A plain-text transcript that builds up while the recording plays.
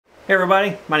Hey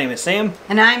everybody, my name is Sam.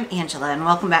 And I'm Angela, and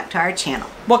welcome back to our channel.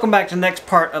 Welcome back to the next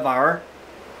part of our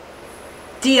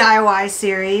DIY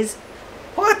series.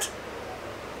 What?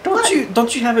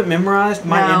 Don't you have it memorized,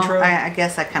 my intro? I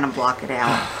guess I kind of block it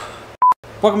out.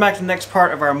 Welcome back to the next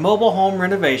part of our mobile home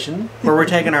renovation, where we're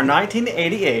taking our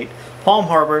 1988 Palm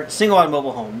Harbor single-wide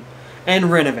mobile home and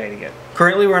renovating it.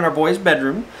 Currently we're in our boys'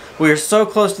 bedroom. We are so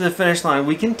close to the finish line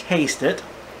we can taste it.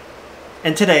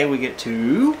 And today we get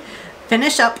to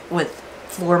finish up with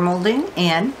floor molding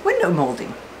and window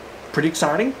molding. Pretty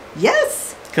exciting.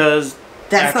 Yes. Because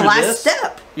that's the last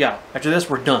step. Yeah, after this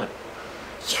we're done.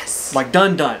 Yes. Like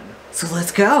done. So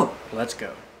let's go. Let's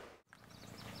go.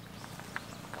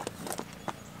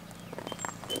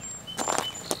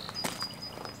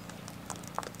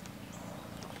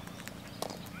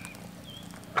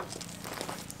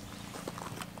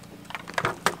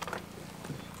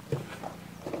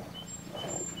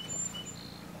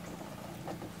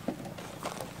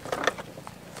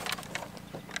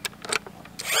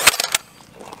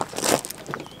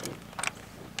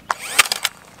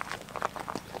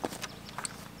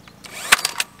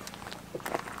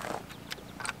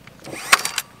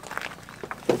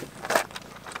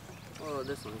 Oh,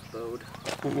 this one's bowed.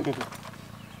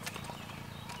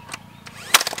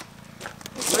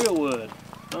 Real wood,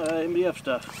 MDF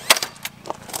stuff.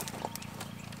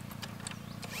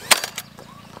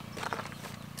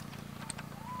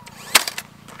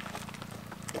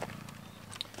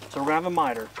 So we're gonna have a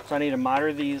miter. So I need to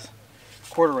miter these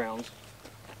quarter rounds.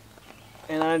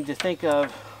 And I need to think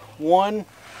of one,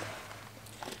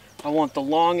 I want the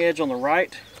long edge on the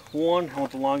right, one, I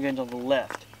want the long edge on the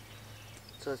left.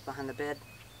 So it's behind the bed?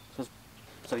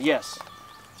 So yes.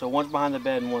 So one's behind the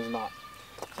bed and one's not.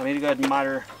 So I need to go ahead and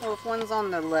miter. Well, if one's on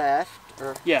the left,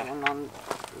 or yeah, one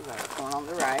on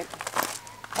the right.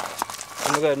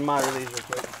 I'm gonna go ahead and miter these real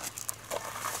quick.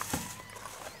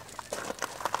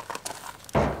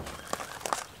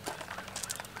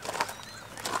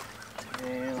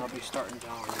 And I'll be starting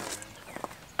down here.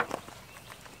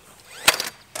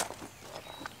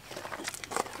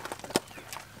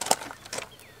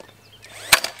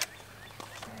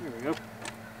 There we go.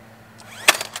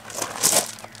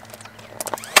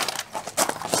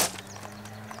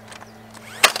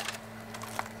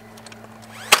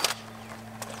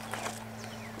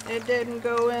 It didn't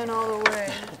go in all the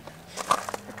way.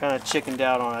 I kind of chickened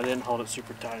out on it. I didn't hold it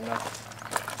super tight enough.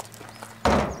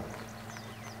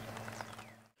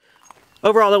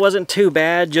 Overall, that wasn't too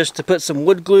bad. Just to put some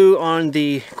wood glue on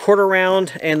the quarter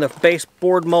round and the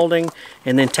baseboard molding,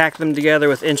 and then tack them together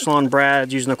with inch-long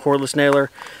brads using a cordless nailer.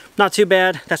 Not too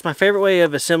bad. That's my favorite way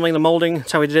of assembling the molding.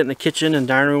 That's how we did it in the kitchen and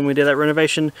dining room when we did that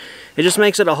renovation. It just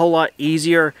makes it a whole lot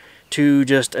easier to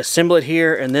just assemble it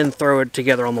here and then throw it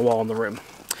together on the wall in the room.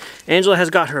 Angela has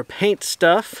got her paint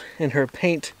stuff and her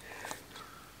paint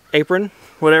apron,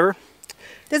 whatever.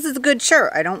 This is a good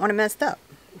shirt. I don't want to mess up.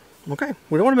 Okay,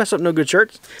 we don't want to mess up no good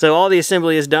shirts. So all the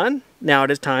assembly is done. Now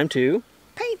it is time to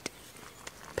paint.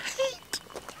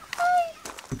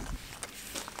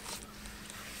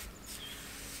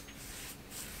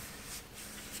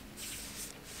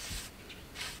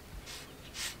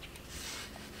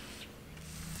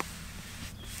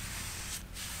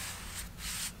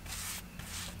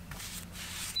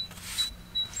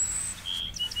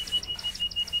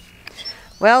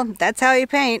 Well, that's how you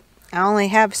paint. I only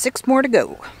have 6 more to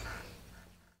go.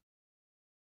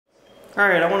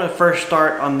 Alright, I want to first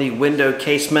start on the window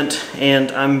casement, and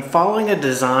I'm following a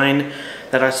design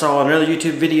that I saw in another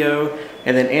YouTube video,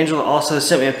 and then Angela also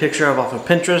sent me a picture of off of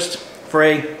Pinterest for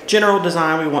a general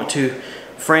design we want to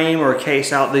frame or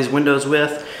case out these windows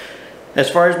with. As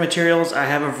far as materials, I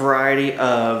have a variety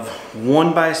of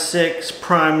 1x6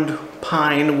 primed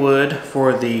pine wood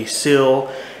for the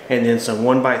sill, and then some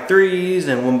 1x3s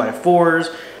and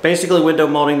 1x4s. Basically window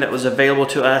molding that was available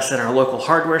to us in our local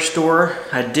hardware store.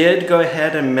 I did go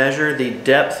ahead and measure the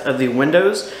depth of the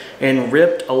windows and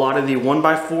ripped a lot of the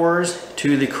 1x4s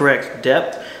to the correct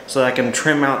depth so that I can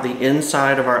trim out the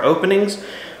inside of our openings.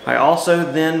 I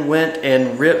also then went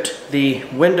and ripped the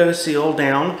window seal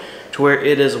down to where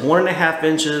it is 1.5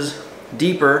 inches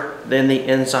deeper than the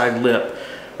inside lip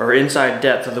or inside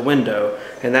depth of the window,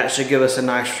 and that should give us a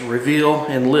nice reveal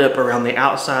and lip around the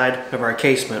outside of our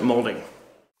casement molding.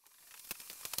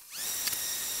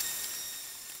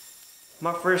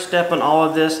 My first step on all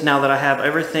of this, now that I have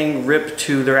everything ripped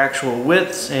to their actual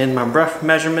widths and my rough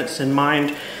measurements in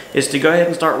mind, is to go ahead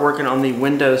and start working on the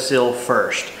window sill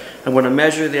first. I'm going to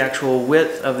measure the actual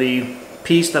width of the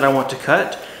piece that I want to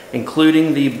cut,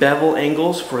 including the bevel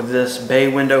angles for this bay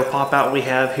window pop out we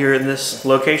have here in this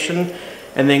location,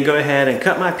 and then go ahead and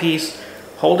cut my piece,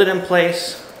 hold it in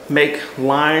place, make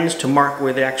lines to mark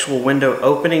where the actual window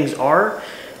openings are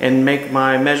and make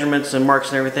my measurements and marks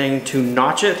and everything to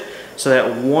notch it so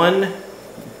that one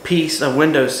piece of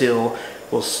window sill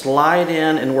will slide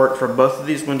in and work for both of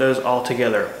these windows all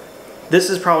together. This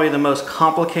is probably the most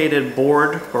complicated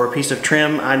board or a piece of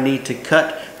trim I need to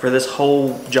cut for this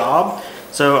whole job.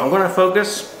 So I'm going to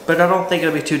focus, but I don't think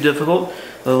it'll be too difficult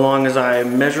as long as I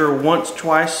measure once,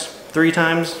 twice, 3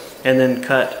 times, and then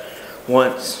cut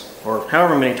once or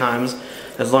however many times,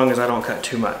 as long as I don't cut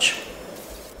too much.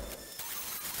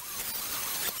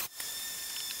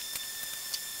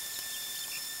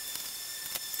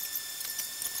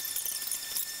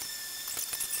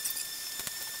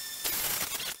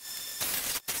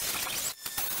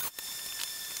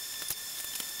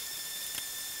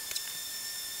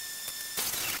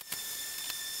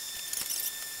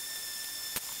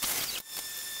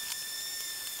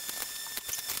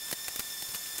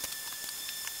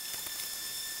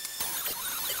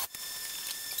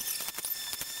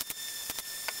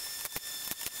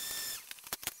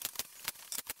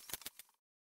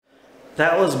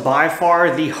 That was by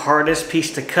far the hardest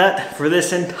piece to cut for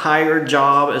this entire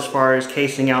job as far as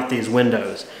casing out these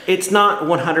windows. It's not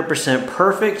 100%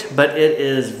 perfect, but it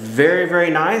is very, very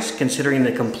nice considering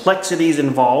the complexities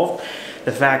involved.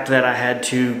 The fact that I had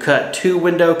to cut 2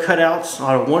 window cutouts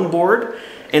on one board,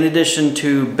 in addition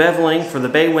to beveling for the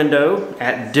bay window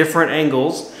at different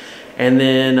angles, and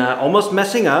then almost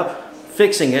messing up,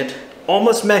 fixing it,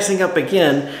 almost messing up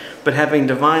again, but having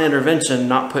divine intervention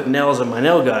not put nails in my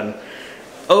nail gun.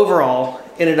 Overall,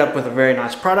 ended up with a very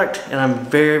nice product, and I'm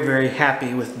very, very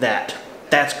happy with that.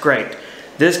 That's great.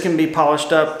 This can be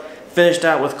polished up, finished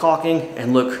out with caulking,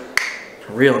 and look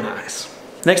real nice.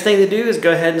 Next thing to do is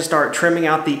go ahead and start trimming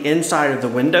out the inside of the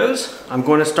windows. I'm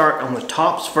going to start on the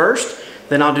tops first,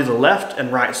 then I'll do the left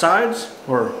and right sides,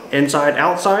 or inside,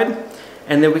 outside,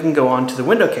 and then we can go on to the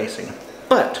window casing.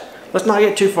 But let's not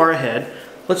get too far ahead.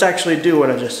 Let's actually do what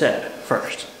I just said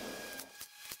first.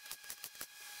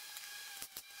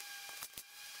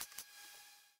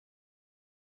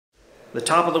 The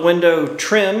top of the window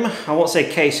trim, I won't say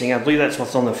casing, I believe that's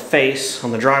what's on the face,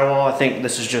 on the drywall. I think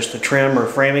this is just the trim or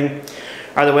framing.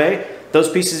 Either way, those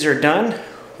pieces are done.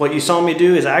 What you saw me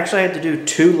do is I actually had to do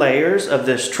 2 layers of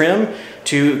this trim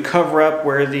to cover up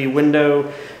where the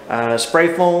window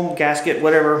spray foam, gasket,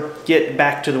 whatever, get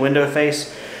back to the window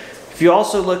face. If you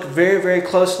also look very, very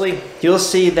closely, you'll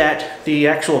see that the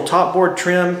actual top board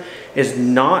trim is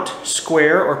not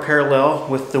square or parallel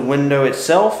with the window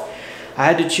itself. I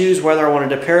had to choose whether I wanted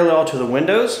to parallel to the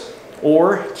windows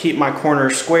or keep my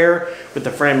corners square with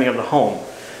the framing of the home.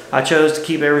 I chose to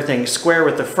keep everything square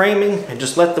with the framing and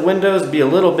just let the windows be a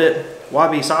little bit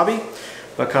wabi-sabi,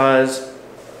 because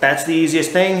that's the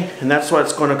easiest thing, and that's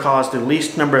what's going to cause the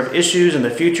least number of issues in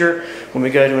the future when we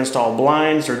go to install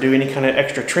blinds or do any kind of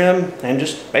extra trim and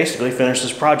just basically finish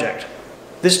this project.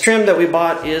 This trim that we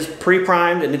bought is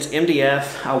pre-primed and it's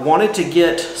MDF. I wanted to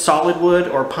get solid wood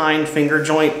or pine finger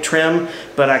joint trim,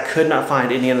 but I could not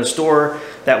find any in the store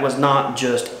that was not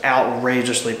just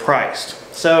outrageously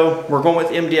priced. So we're going with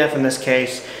MDF in this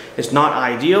case. It's not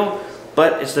ideal,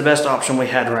 but it's the best option we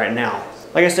had right now.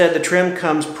 Like I said, the trim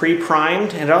comes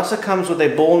pre-primed, and it also comes with a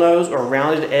bullnose or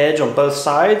rounded edge on both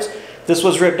sides. This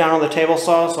was ripped down on the table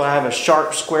saw, so I have a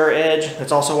sharp square edge.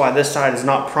 That's also why this side is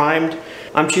not primed.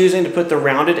 I'm choosing to put the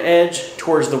rounded edge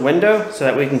towards the window so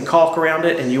that we can caulk around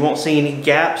it and you won't see any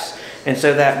gaps, and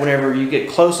so that whenever you get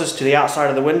closest to the outside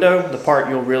of the window, the part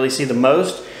you'll really see the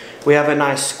most, we have a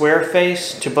nice square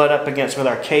face to butt up against with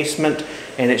our casement,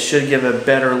 and it should give a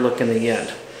better look in the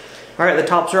end. Alright, the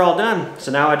tops are all done,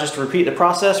 so now I just repeat the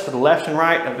process for the left and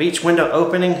right of each window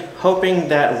opening, hoping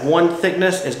that one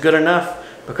thickness is good enough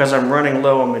because I'm running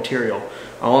low on material.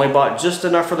 I only bought just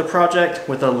enough for the project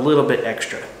with a little bit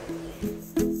extra.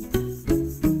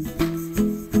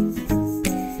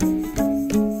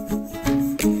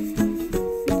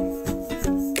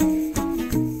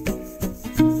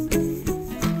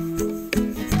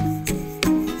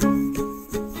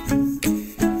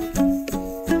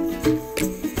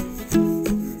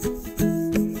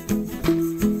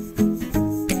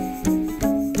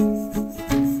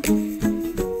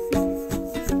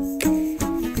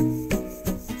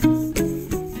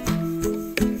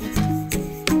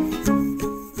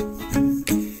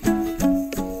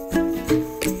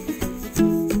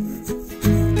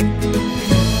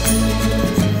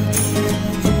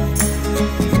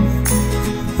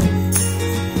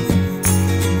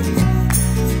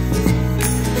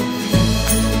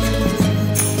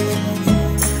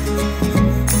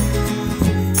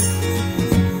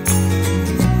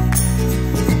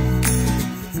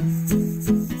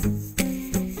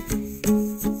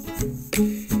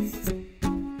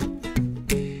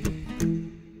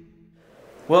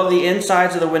 Well, the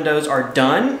insides of the windows are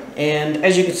done, and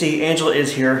as you can see, Angela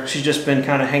is here. She's just been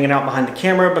kind of hanging out behind the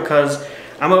camera because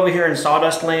I'm over here in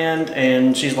sawdust land,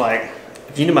 and she's like,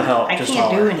 if you need my help, just holler.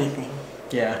 I can't do anything.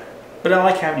 Yeah, but I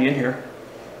like having you in here.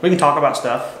 We can talk about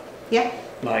stuff. Yeah.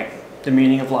 Like the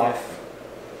meaning of life.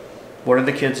 What are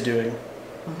the kids doing?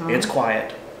 It's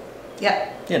quiet.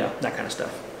 Yep. You know, that kind of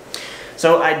stuff.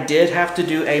 So I did have to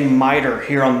do a miter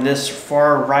here on this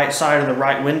far right side of the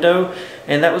right window,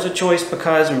 and that was a choice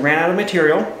because we ran out of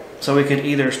material. So we could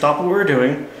either stop what we were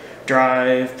doing,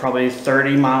 drive probably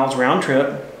 30 miles round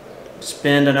trip,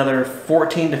 spend another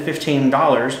 $14 to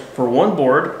 $15 for one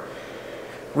board,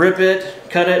 rip it,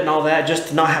 cut it and all that just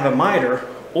to not have a miter,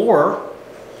 or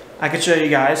I could show you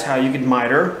guys how you could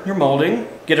miter your molding,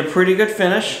 get a pretty good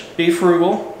finish, be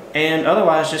frugal, and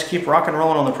otherwise just keep rock and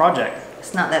rolling on the project.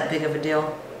 It's not that big of a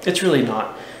deal. It's really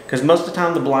not, because most of the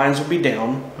time the blinds will be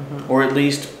down, or at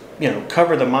least, you know,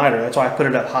 cover the miter. That's why I put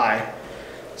it up high.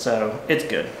 So it's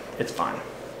good, it's fine.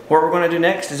 What we're going to do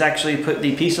next is actually put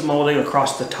the piece of molding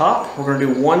across the top. We're going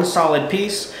to do one solid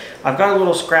piece. I've got a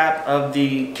little scrap of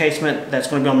the casement that's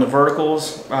going to be on the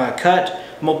verticals cut.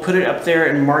 I'm going to put it up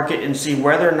there and mark it and see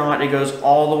whether or not it goes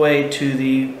all the way to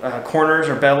the corners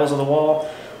or bevels of the wall.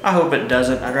 I hope it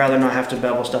doesn't. I'd rather not have to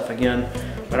bevel stuff again.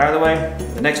 But either way,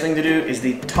 the next thing to do is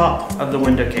the top of the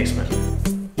window casement.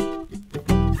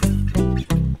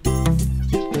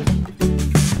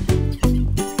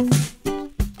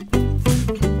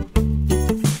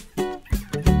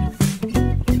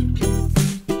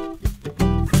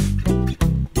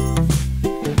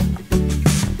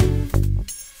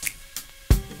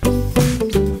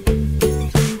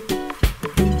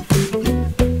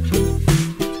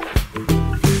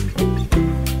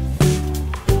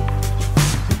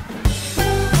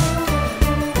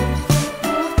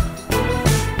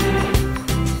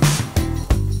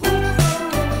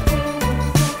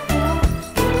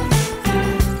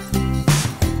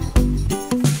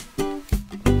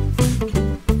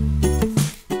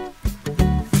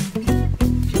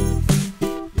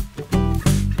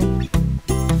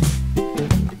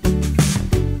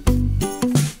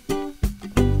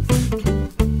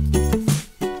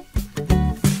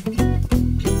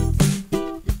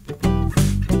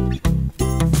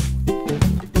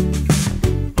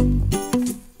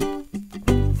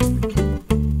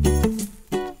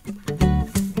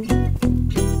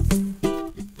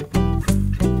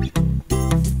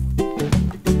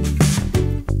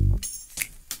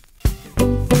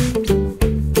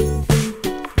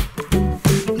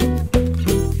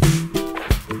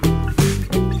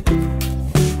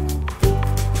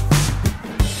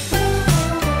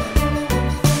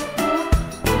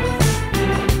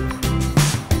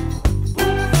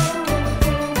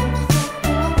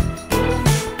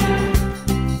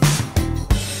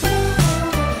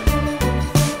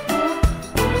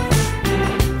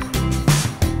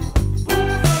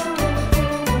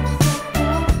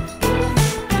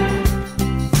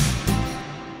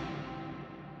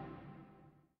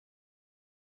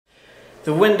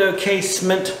 The window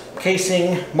casement,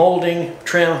 casing, molding,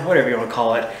 trim, whatever you want to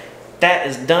call it, that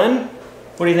is done.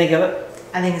 What do you think of it?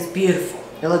 I think it's beautiful.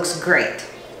 It looks great.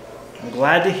 I'm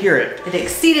glad to hear it. It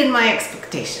exceeded my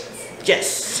expectations.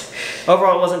 Yes.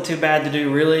 Overall, it wasn't too bad to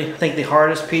do, really. I think the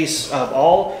hardest piece of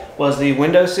all was the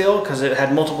window sill because it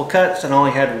had multiple cuts and I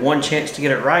only had one chance to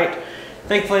get it right.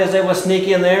 Thankfully, I was able to sneak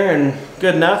in there and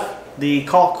good enough. The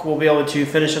caulk will be able to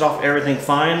finish it off everything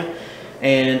fine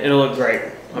and it'll look great.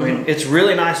 I mean, it's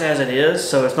really nice as it is,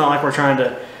 so it's not like we're trying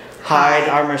to hide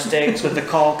our mistakes with the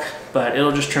caulk, but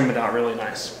it'll just trim it out really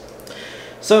nice.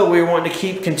 So we want to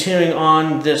keep continuing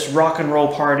on this rock and roll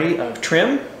party of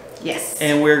trim. Yes.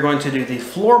 And we're going to do the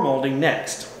floor molding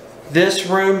next. This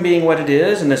room being what it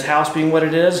is, and this house being what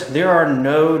it is, there are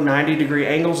no 90-degree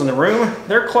angles in the room.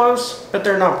 They're close, but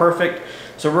they're not perfect.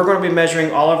 So we're going to be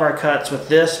measuring all of our cuts with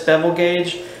this bevel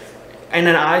gauge. In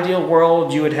an ideal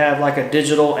world, you would have like a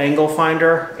digital angle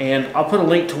finder, and I'll put a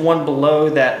link to one below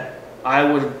that I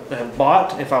would have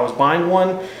bought if I was buying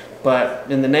one,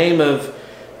 but in the name of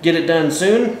get it done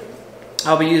soon,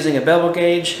 I'll be using a bevel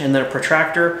gauge and then a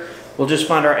protractor. We'll just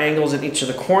find our angles at each of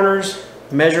the corners,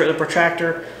 measure it with the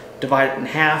protractor, divide it in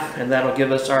half, and that'll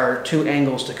give us our 2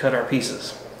 angles to cut our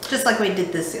pieces. Just like we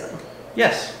did this ceiling.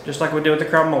 Yes, just like we did with the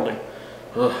crown molding.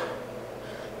 Ugh,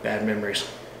 bad memories.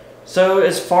 So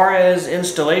as far as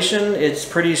installation, it's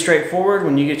pretty straightforward.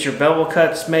 When you get your bevel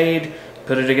cuts made,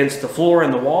 put it against the floor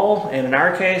and the wall, and in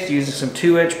our case, using some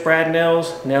 2-inch brad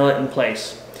nails, nail it in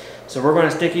place. So we're going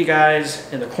to stick you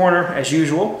guys in the corner as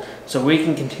usual, so we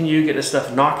can continue to get this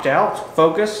stuff knocked out,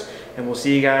 focus, and we'll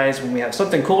see you guys when we have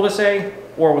something cool to say,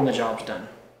 or when the job's done.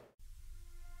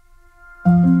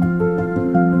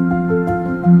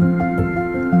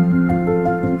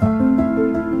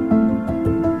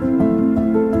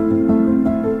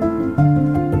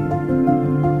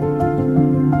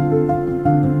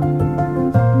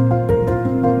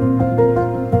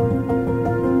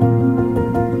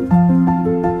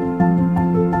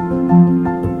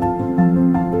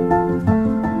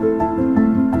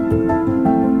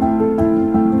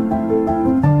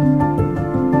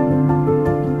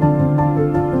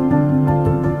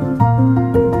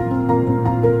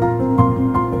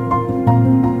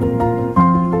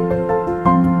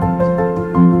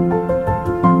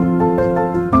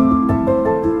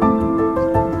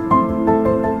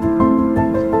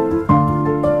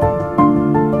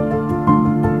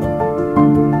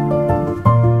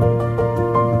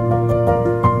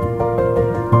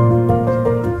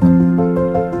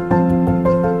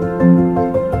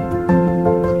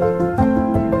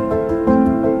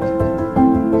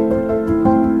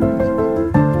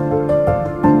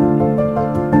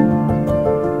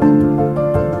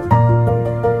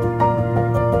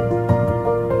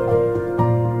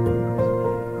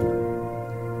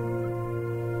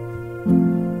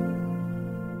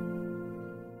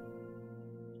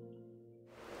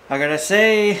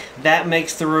 say that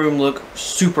makes the room look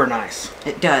super nice.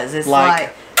 It does. It's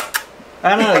like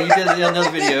I don't know, you did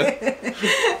another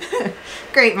video.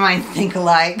 Great minds think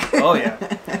alike. Oh yeah.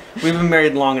 We've been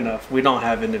married long enough. We don't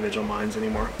have individual minds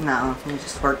anymore. No, we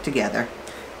just work together.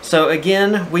 So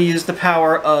again, we use the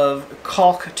power of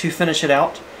caulk to finish it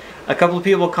out. A couple of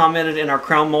people commented in our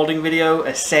crown molding video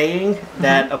a saying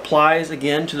that applies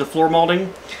again to the floor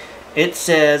molding. It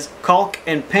says, caulk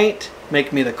and paint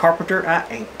make me the carpenter I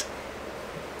ain't.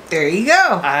 There you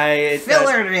go.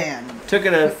 Filler it in. Took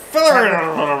it a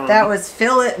filler. That was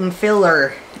fill it and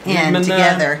filler in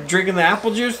together. Drinking the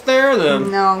apple juice there?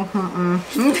 No.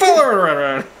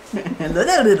 Filler.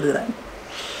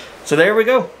 So there we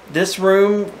go. This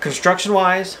room,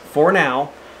 construction-wise, for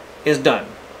now, is done.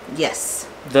 Yes.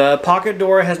 The pocket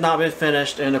door has not been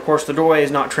finished, and of course the doorway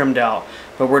is not trimmed out.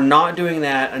 But we're not doing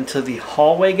that until the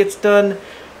hallway gets done,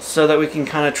 so that we can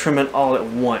kind of trim it all at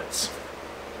once.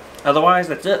 Otherwise,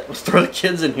 that's it. Let's throw the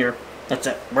kids in here. That's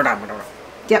it. We're done.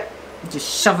 Yep.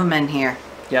 Just shove them in here.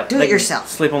 Yep. Do it yourself.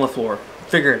 Sleep on the floor.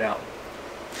 Figure it out.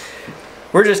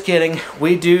 We're just kidding.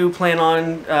 We do plan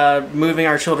on moving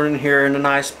our children here in a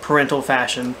nice parental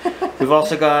fashion. We've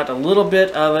also got a little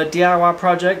bit of a DIY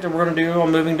project that we're going to do on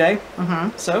moving day.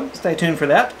 So stay tuned for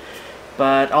that.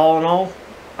 But all in all,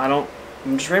 I'm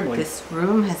just rambling. This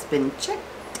room has been checked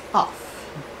off.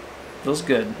 Feels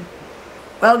good.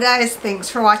 Well guys, thanks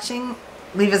for watching.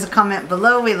 Leave us a comment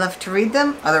below. We love to read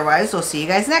them. Otherwise, we'll see you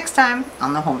guys next time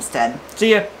on the homestead.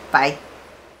 See ya. Bye.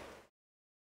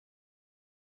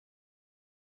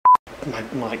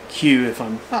 My cue if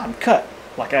I'm cut.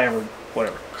 Like I ever,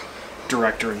 whatever.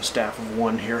 Director and staff of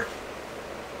one here.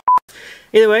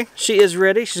 Either way, she is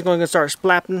ready. She's going to start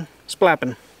splapping.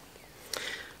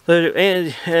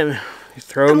 And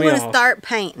throw me off. I'm going to start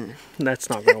painting. That's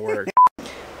not going to work.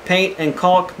 Paint and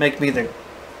caulk make me the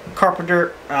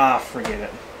carpenter. Forget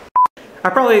it.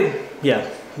 Yeah.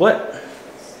 What?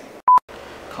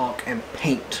 Caulk and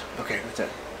paint. Okay, that's it.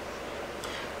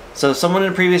 So someone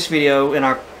in a previous video in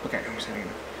our... Okay, I'm just saying.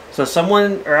 So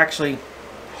someone, or actually,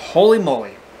 holy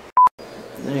moly.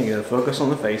 There you go, focus on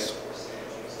the face.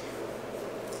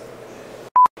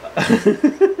 I'm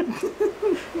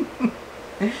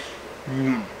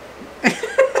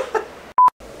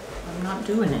not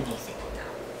doing anything.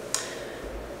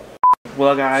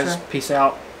 Well guys, peace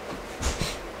out.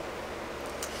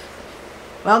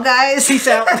 Well guys. Peace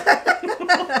out.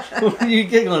 What are you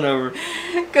giggling over?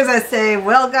 Because I say,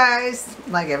 well guys,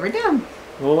 like every time.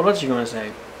 Well, what else are you going to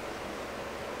say?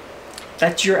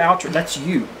 That's your outro. That's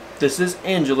you. This is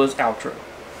Angela's outro.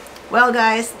 Well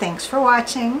guys, thanks for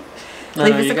watching. No,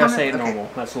 you gotta say it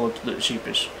normal. That's a little bit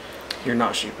sheepish. You're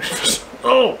not sheepish.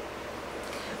 Oh!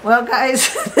 Well guys,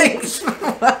 thanks for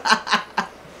That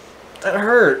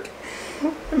hurt.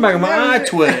 It made my eye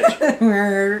twitch.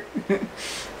 Forward.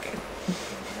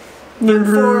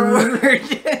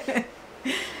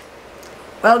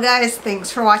 Well guys,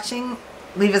 thanks for watching.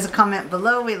 Leave us a comment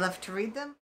below. We love to read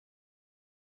them.